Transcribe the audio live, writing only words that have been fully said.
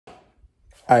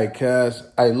Hey, Cass.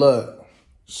 Hey, look.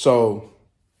 So,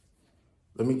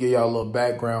 let me give y'all a little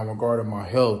background regarding my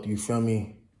health. You feel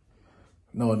me?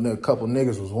 A couple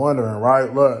niggas was wondering,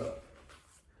 right? Look,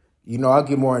 I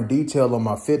get more in detail on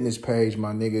my fitness page,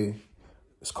 my nigga.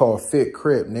 It's called Fit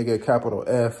Crip, nigga. Capital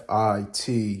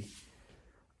F-I-T,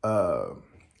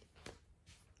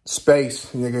 space,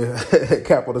 nigga.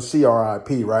 Capital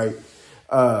C-R-I-P, right?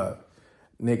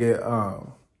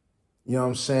 Nigga, you know what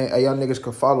I'm saying? Hey, y'all niggas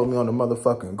can follow me on the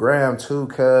motherfucking gram too,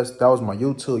 cuz that was my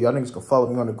YouTube. Y'all niggas can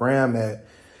follow me on the gram at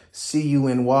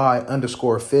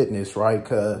CUNY_fitness, right?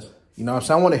 Cuz, you know what I'm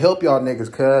saying? I want to help y'all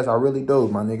niggas, cuz I really do,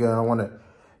 my nigga. I want to,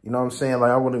 you know what I'm saying?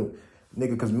 Like, I want to,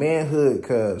 nigga, cuz manhood,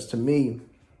 cuz to me,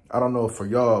 I don't know for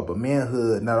y'all, but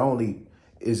manhood, not only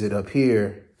is it up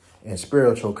here and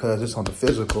spiritual, cuz it's on the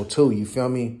physical too, you feel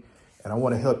me? And I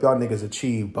want to help y'all niggas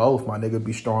achieve both. My nigga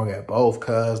be strong at both,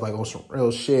 cuz, like on some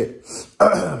real shit.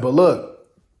 But look,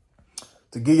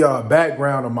 to give y'all a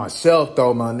background on myself,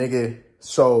 though, my nigga.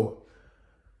 So,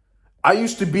 I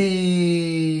used to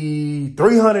be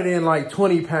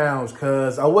 320 pounds,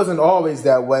 cuz. I wasn't always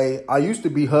that way. I used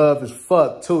to be hub as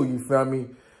fuck, too, you feel me?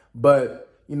 But,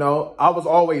 I was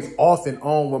always off and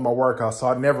on with my workout, so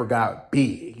I never got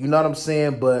big. You know what I'm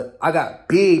saying? But I got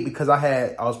big because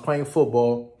I was playing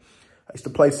football. I used to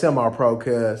play semi-pro,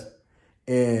 cuz,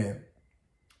 and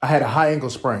I had a high ankle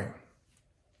sprain.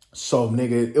 So,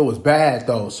 nigga, it was bad,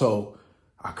 though. So,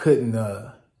 I couldn't,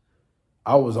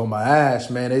 I was on my ass,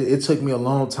 man. It took me a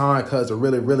long time, cuz, to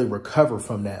really, really recover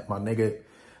from that, my nigga.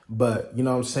 But, you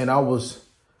know what I'm saying? I was,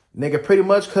 nigga, pretty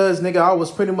much, cuz, nigga, I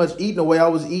was pretty much eating the way I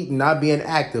was eating, not being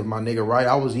active, my nigga, right?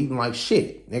 I was eating like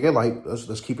shit, nigga. Like,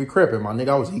 let's keep it crippin', my nigga.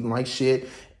 I was eating like shit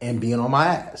and being on my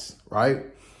ass, right?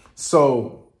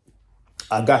 So,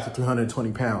 I got to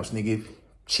 320 pounds, nigga.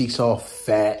 Cheeks all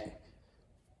fat.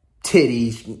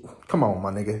 Titties. Come on,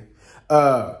 my nigga.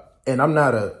 And I'm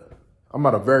not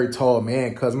a very tall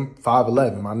man, cuz I'm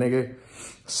 5'11", my nigga.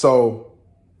 So,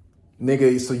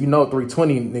 nigga,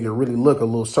 320, nigga, really look a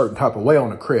little certain type of way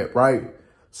on the crib, right?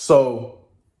 So,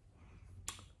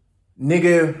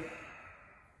 nigga,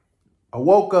 I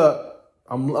woke up.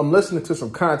 I'm listening to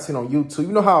some content on YouTube.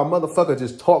 You know how a motherfucker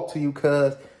just talk to you,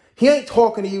 cuz? He ain't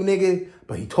talking to you, nigga,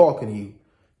 but he talking to you.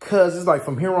 Cuz it's like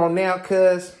from here on now,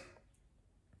 cuz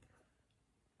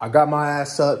I got my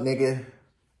ass up, nigga.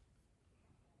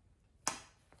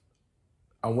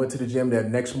 I went to the gym that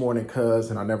next morning, cuz,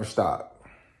 and I never stopped.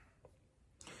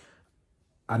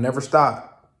 I never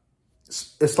stopped.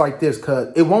 It's like this,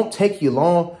 cuz it won't take you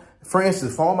long. For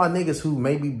instance, for all my niggas who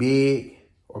may be big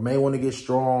or may want to get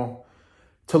strong,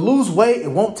 to lose weight, it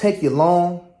won't take you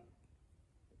long.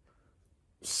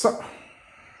 So,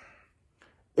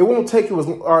 it won't take you as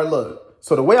long. All right, look.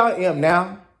 So the way I am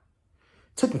now, it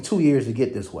took me 2 years to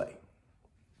get this way.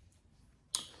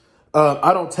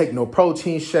 I don't take no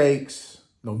protein shakes,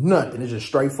 no nothing. It's just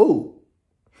straight food.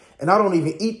 And I don't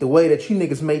even eat the way that you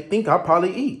niggas may think I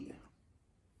probably eat.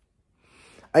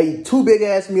 I eat 2 big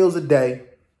ass meals a day.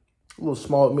 A little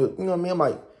small meal. You know what I mean? I'm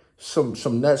like some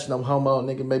nuts, no homo,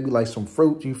 nigga. Maybe like some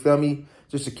fruit, you feel me?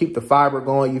 Just to keep the fiber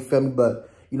going, you feel me? But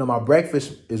my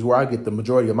breakfast is where I get the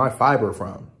majority of my fiber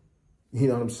from. You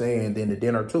know what I'm saying? And then the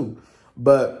dinner too.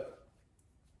 But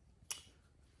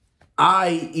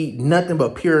I eat nothing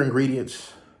but pure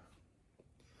ingredients.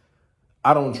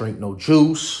 I don't drink no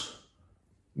juice,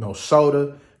 no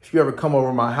soda. If you ever come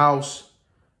over my house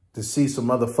to see some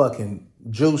motherfucking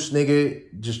juice, nigga,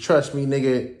 just trust me,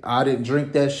 nigga, I didn't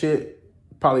drink that shit.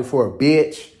 Probably for a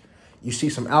bitch. You see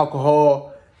some alcohol,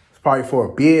 probably for a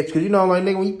bitch. Because, like,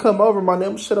 nigga, when you come over, my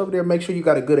nigga, sit over there, make sure you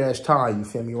got a good-ass time, you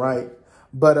feel me, right?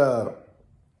 But,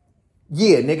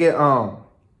 yeah, nigga,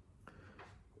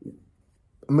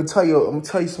 I'm gonna tell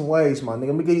you some ways, my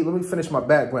nigga. Let me finish my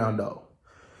background, though.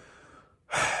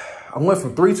 I went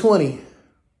from 320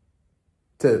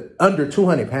 to under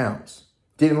 200 pounds.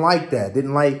 Didn't like that.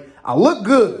 I look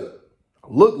good. I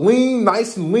look lean,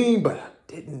 nice and lean, but I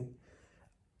didn't.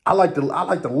 I like to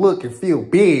look and feel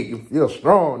big and feel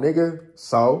strong, nigga.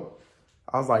 So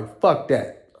I was like, fuck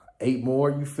that. 8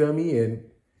 more, you feel me? And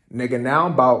nigga, now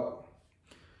I'm about,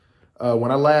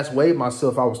 when I last weighed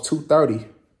myself, I was 230.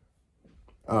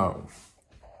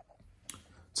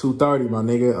 230, my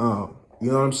nigga.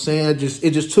 You know what I'm saying?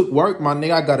 It just took work, my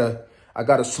nigga. I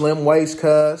got a slim waist,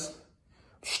 cuz.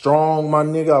 Strong, my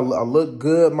nigga. I look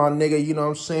good, my nigga. You know what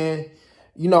I'm saying?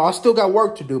 I still got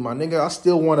work to do, my nigga. I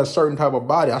still want a certain type of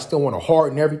body. I still want to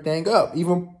harden everything up,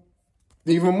 even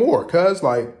more, cuz,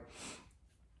 like,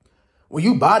 when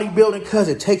you bodybuilding, cuz,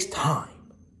 it takes time.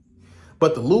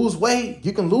 But to lose weight,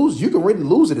 you can really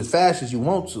lose it as fast as you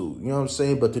want to. You know what I'm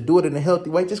saying? But to do it in a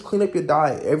healthy way, just clean up your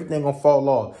diet. Everything gonna fall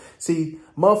off. See,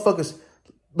 motherfuckers,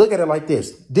 look at it like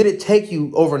this. Did it take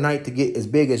you overnight to get as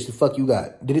big as the fuck you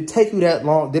got? Did it take you that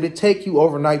long? Did it take you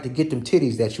overnight to get them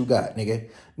titties that you got, nigga?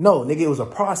 No, nigga, it was a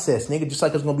process, nigga. Just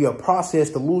like it's gonna be a process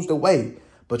to lose the weight.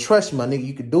 But trust me, my nigga,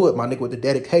 you can do it, my nigga, with the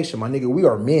dedication. My nigga, we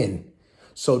are men.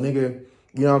 So, nigga,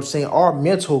 you know what I'm saying? Our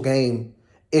mental game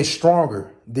is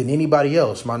stronger than anybody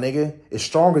else, my nigga. It's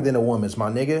stronger than a woman's, my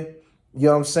nigga. You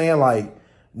know what I'm saying? Like,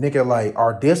 nigga, like,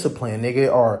 our discipline,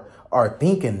 nigga, our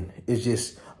thinking is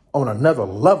just on another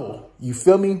level. You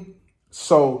feel me?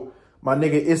 So, my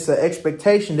nigga, it's an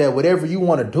expectation that whatever you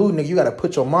want to do, nigga, you got to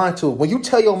put your mind to it. When you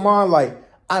tell your mind, like,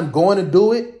 I'm going to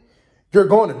do it, you're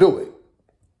going to do it.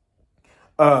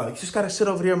 You just got to sit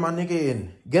over there, my nigga,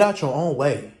 and get out your own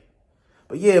way.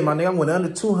 But yeah, my nigga, I went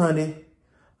under 200.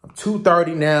 I'm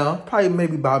 230 now. Probably mid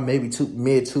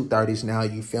 230s now,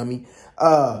 you feel me?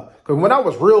 Because when I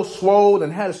was real swole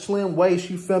and had a slim waist,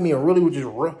 you feel me, and really was just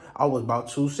real, I was about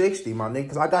 260, my nigga.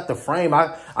 Because I got the frame.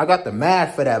 I got the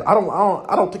math for that. I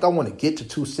don't think I want to get to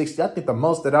 260. I think the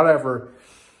most that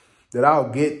I'll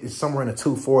get is somewhere in the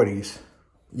 240s.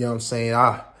 You know what I'm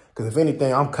saying? Because if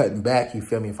anything, I'm cutting back, you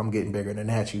feel me, if I'm getting bigger than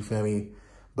that, you feel me?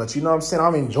 But you know what I'm saying?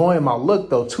 I'm enjoying my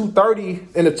look, though.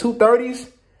 230, in the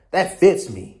 230s, that fits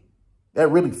me. That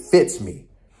really fits me.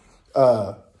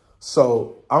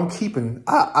 So I'm keeping,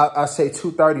 I say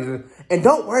 230s. And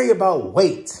don't worry about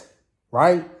weight,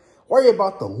 right? Worry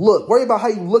about the look. Worry about how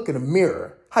you look in the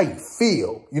mirror, how you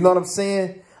feel. You know what I'm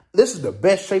saying? This is the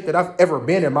best shape that I've ever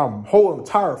been in my whole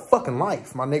entire fucking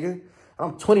life, my nigga.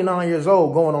 I'm 29 years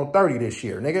old, going on 30 this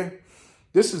year, nigga.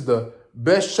 This is the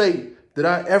best shape that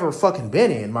I ever fucking been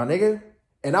in, my nigga.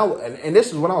 And this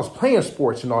is when I was playing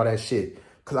sports and all that shit.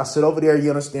 Because I sit over there, you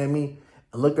understand me,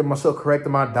 and looked at myself,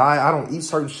 corrected my diet. I don't eat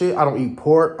certain shit. I don't eat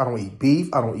pork. I don't eat beef.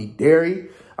 I don't eat dairy.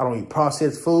 I don't eat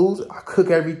processed foods. I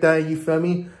cook everything, you feel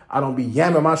me? I don't be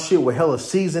yamming my shit with hella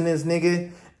seasonings,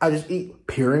 nigga. I just eat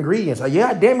pure ingredients. Like, yeah,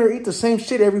 I damn near eat the same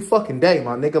shit every fucking day,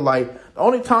 my nigga. Like, the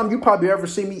only time you probably ever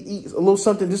see me eat a little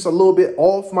something just a little bit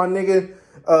off, my nigga,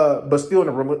 but still in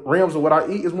the realms of what I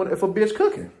eat is if a bitch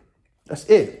cooking. That's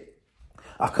it.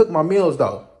 I cook my meals,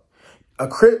 though. A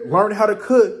crip learned how to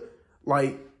cook,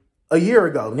 like, a year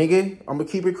ago, nigga. I'm gonna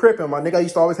keep it crippin', my nigga. I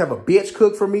used to always have a bitch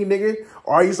cook for me, nigga.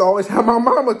 Or I used to always have my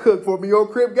mama cook for me on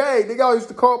Crip Gang. Nigga, I used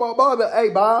to call my mother, hey,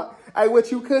 Bob, hey,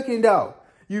 what you cooking, though?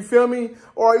 You feel me?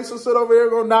 Or I used to sit over there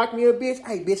and go knock me a bitch.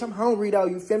 Hey, bitch, I'm hungry, though.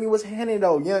 You feel me? What's happening,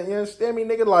 though? You understand me,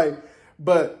 nigga? Like,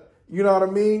 but, you know what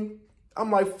I mean? I'm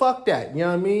like, fuck that. You know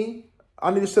what I mean? I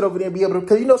need to sit over there and be able to,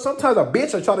 because, you know, sometimes a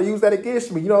bitch will try to use that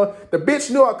against me. You know, the bitch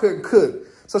knew I couldn't cook.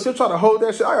 So she'll try to hold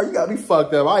that shit. Oh, you got me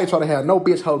fucked up. I ain't trying to have no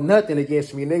bitch hold nothing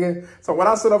against me, nigga. So when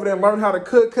I sit over there and learn how to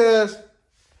cook, cuz,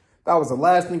 that was the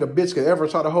last thing a bitch could ever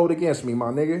try to hold against me, my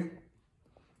nigga.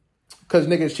 Because,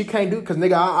 nigga, she can't do, because,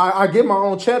 nigga, I get my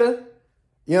own cheddar.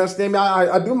 You understand me?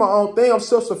 I do my own thing. I'm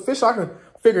self-sufficient. I can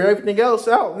figure everything else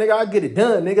out. Nigga, I get it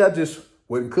done. Nigga, I just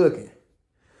wasn't cooking.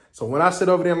 So when I sit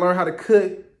over there and learn how to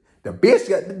cook, the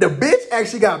bitch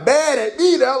actually got mad at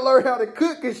me that I learned how to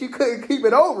cook because she couldn't keep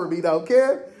it over me, though,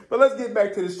 Kev. But let's get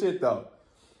back to this shit, though.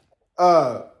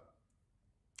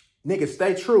 Nigga,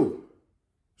 stay true.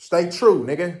 Stay true,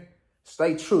 nigga.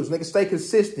 Stay true. Nigga, stay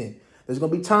consistent. There's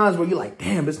going to be times where you're like,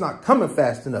 damn, it's not coming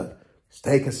fast enough.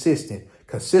 Stay consistent.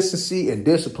 Consistency and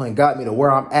discipline got me to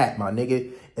where I'm at, my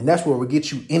nigga. And that's where we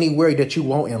get you anywhere that you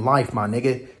want in life, my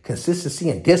nigga. Consistency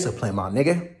and discipline, my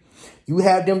nigga. You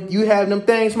have them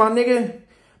things, my nigga.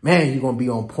 Man, you're going to be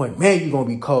on point. Man, you're going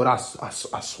to be cold. I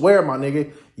swear, my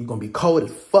nigga, you're going to be cold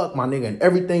as fuck, my nigga. And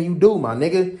everything you do, my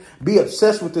nigga. Be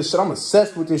obsessed with this shit. I'm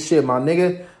obsessed with this shit, my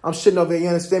nigga. I'm sitting over here, you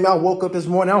understand me? I woke up this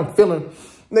morning, I'm feeling,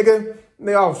 nigga,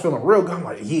 I was feeling real good. I'm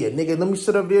like, yeah, nigga, let me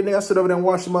sit over there, nigga. I sit over there and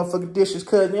wash the motherfucking dishes,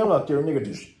 cuz, nigga. I'm out there, nigga,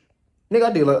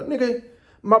 I did, nigga,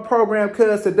 my program,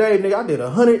 cuz, today, nigga, I did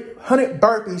 100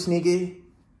 burpees,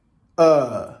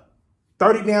 nigga.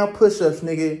 30 down push-ups,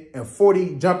 nigga, and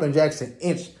 40 jumping jacks and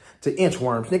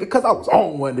inchworms, nigga, because I was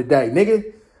on one today,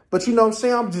 nigga. But you know what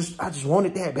I'm saying? I just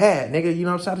wanted that bad, nigga. You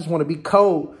know what I'm saying? I just want to be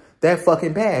cold that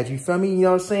fucking bad. You feel me? You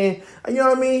know what I'm saying? You know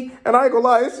what I mean? And I ain't gonna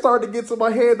lie, it started to get to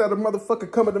my head that a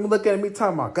motherfucker coming to me looking at me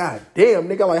talking about, God damn,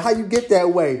 nigga, like, how you get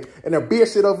that way? And a bitch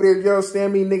sit over there, you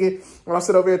understand me, nigga? When I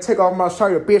sit over there and take off my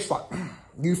shirt, a bitch like,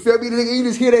 you feel me, nigga? You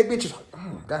just hear that bitch,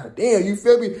 like, God damn, you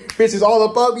feel me? Bitches all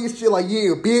above me and shit like,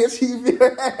 yeah, bitch. You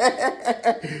feel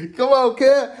Come on,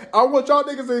 cuz. I want y'all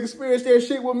niggas to experience that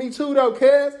shit with me too, though,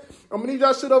 cuz. I'm gonna need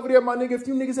y'all shit over there, my nigga. If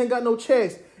you niggas ain't got no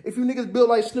checks, if you niggas built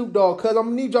like Snoop Dogg, cuz, I'm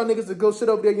gonna need y'all niggas to go sit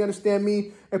over there, you understand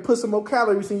me, and put some more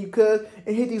calories in you, cuz,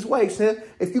 and hit these weights, huh?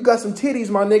 If you got some titties,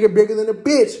 my nigga, bigger than a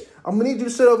bitch, I'm gonna need you to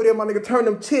sit over there, my nigga, turn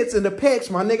them tits into pecs,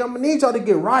 my nigga. I'm gonna need y'all to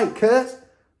get right, cuz.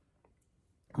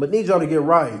 I'm gonna need y'all to get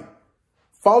right.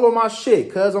 Follow my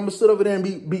shit, cuz. I'm gonna sit over there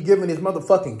and be giving this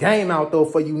motherfucking game out, though,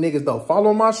 for you niggas, though.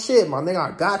 Follow my shit, my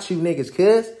nigga. I got you niggas,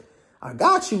 cuz. I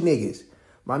got you niggas.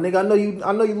 My nigga, I know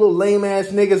you little lame ass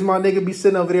niggas, my nigga, be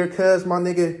sitting over there, cuz, my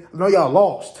nigga. I know y'all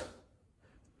lost.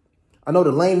 I know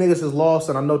the lame niggas is lost,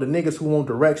 and I know the niggas who want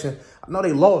direction, I know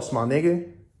they lost, my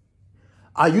nigga.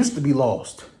 I used to be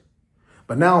lost.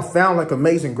 But now I'm found like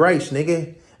Amazing Grace,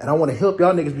 nigga. And I want to help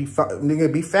y'all niggas be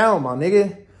found, my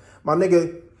nigga. My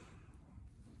nigga,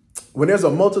 when there's a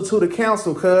multitude of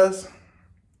counsel, cuz,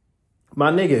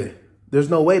 my nigga, there's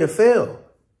no way to fail.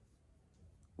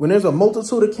 When there's a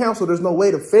multitude of counsel, there's no way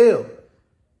to fail.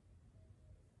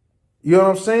 You know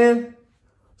what I'm saying?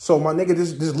 So my nigga,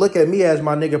 just look at me as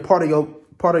my nigga, part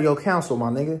of your counsel, my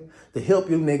nigga, to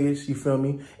help you niggas, you feel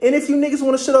me? And if you niggas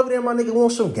want to sit over there, my nigga,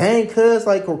 want some gang, cuz,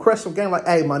 like, request some gang, like,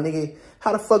 hey, my nigga,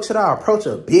 how the fuck should I approach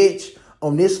a bitch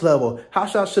on this level? How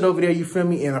should I sit over there, you feel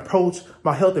me, and approach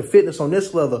my health and fitness on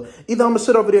this level? Either I'm going to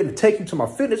sit over there to take you to my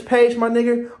fitness page, my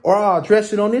nigga, or I'll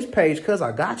address it on this page, cuz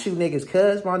I got you niggas,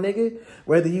 cuz, my nigga.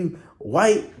 Whether you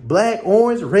white, black,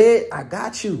 orange, red, I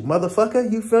got you,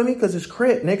 motherfucker, you feel me? Because it's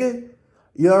crip, nigga.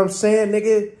 You know what I'm saying,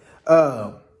 nigga?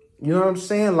 You know what I'm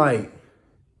saying? Like,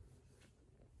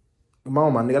 come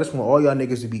on, my nigga. I just want all y'all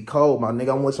niggas to be cold, my nigga.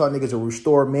 I want y'all niggas to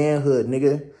restore manhood,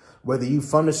 nigga. Whether you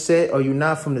from the set or you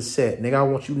not from the set, nigga, I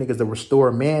want you niggas to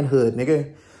restore manhood,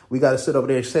 nigga. We got to sit over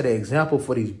there and set an example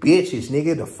for these bitches,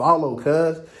 nigga, to follow,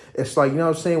 cuz. It's like, you know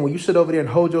what I'm saying? When you sit over there and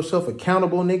hold yourself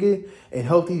accountable, nigga, and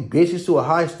help these bitches to a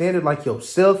high standard like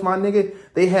yourself, my nigga,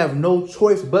 they have no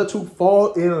choice but to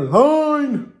fall in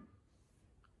line.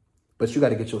 But you got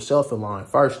to get yourself in line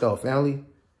first, though, family.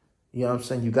 You know what I'm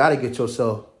saying? You got to get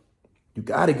yourself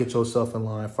in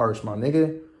line first, my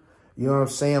nigga. You know what I'm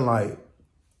saying? Like,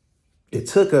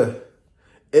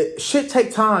 shit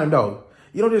take time, though.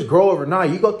 You don't just grow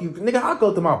overnight. You go through, nigga, I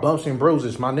go through my bumps and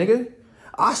bruises, my nigga.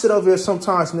 I sit over there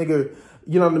sometimes, nigga,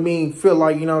 you know what I mean, feel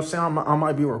like, you know what I'm saying, I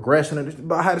might be regressing.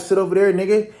 But I had to sit over there,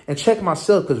 nigga, and check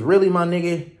myself. Because really, my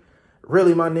nigga,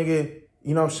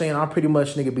 you know what I'm saying, I pretty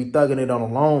much, nigga, be thugging it on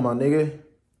alone, my nigga.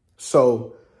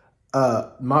 So,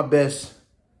 my best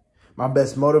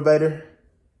motivator,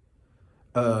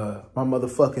 my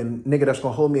motherfucking nigga that's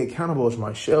gonna hold me accountable is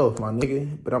myself, my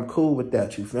nigga. But I'm cool with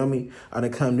that, you feel me? I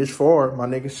done come this far, my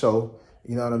nigga, so,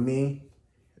 you know what I mean?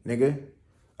 Nigga,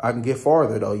 I can get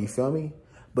farther, though, you feel me?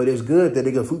 But it's good that,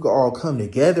 nigga, if we could all come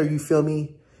together, you feel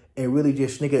me? And really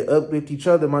just, nigga, uplift each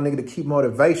other, my nigga, to keep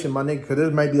motivation, my nigga. Because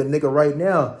there might be a nigga right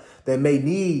now that may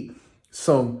need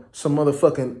some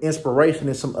motherfucking inspiration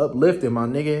and some uplifting, my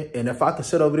nigga. And if I could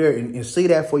sit over there and see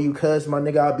that for you, cuz, my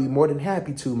nigga, I'd be more than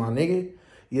happy to, my nigga.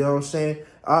 You know what I'm saying?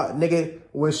 Nigga,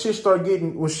 when shit start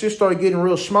getting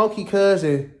real smoky, cuz,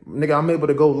 and nigga, I'm able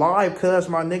to go live, cuz,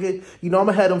 my nigga. You know, I'm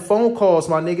gonna have them phone calls,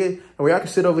 my nigga, where I can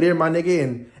sit over there, my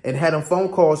nigga, and have them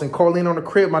phone calls and call in on the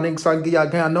crib, my nigga, so I can get y'all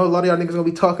game. I know a lot of y'all niggas gonna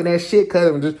be talking that shit, cuz,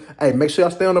 and just, hey, make sure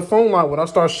y'all stay on the phone line when I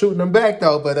start shooting them back,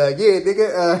 though. But, yeah,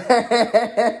 nigga,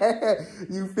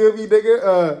 you feel me,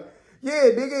 nigga?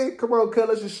 Yeah, nigga, come on, cuz,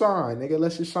 let's just shine, nigga.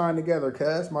 Let's just shine together,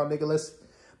 cuz, my nigga,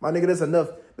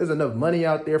 there's enough money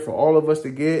out there for all of us to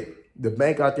get. The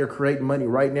bank out there creating money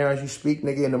right now as you speak,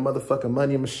 nigga, in the motherfucking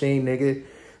money machine, nigga.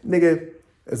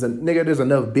 There's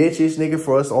enough bitches, nigga,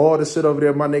 for us all to sit over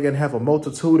there, my nigga, and have a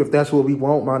multitude if that's what we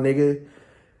want, my nigga.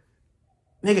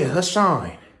 Nigga, let's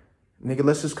shine. Nigga,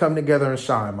 let's just come together and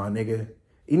shine, my nigga.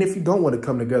 Even if you don't want to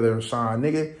come together and shine,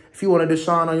 nigga, if you wanted to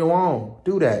shine on your own,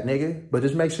 do that, nigga. But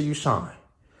just make sure you shine.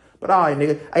 But all right,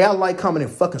 nigga. Hey, y'all like, comment,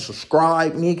 and fucking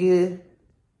subscribe, nigga.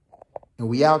 And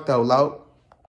we out, though, low.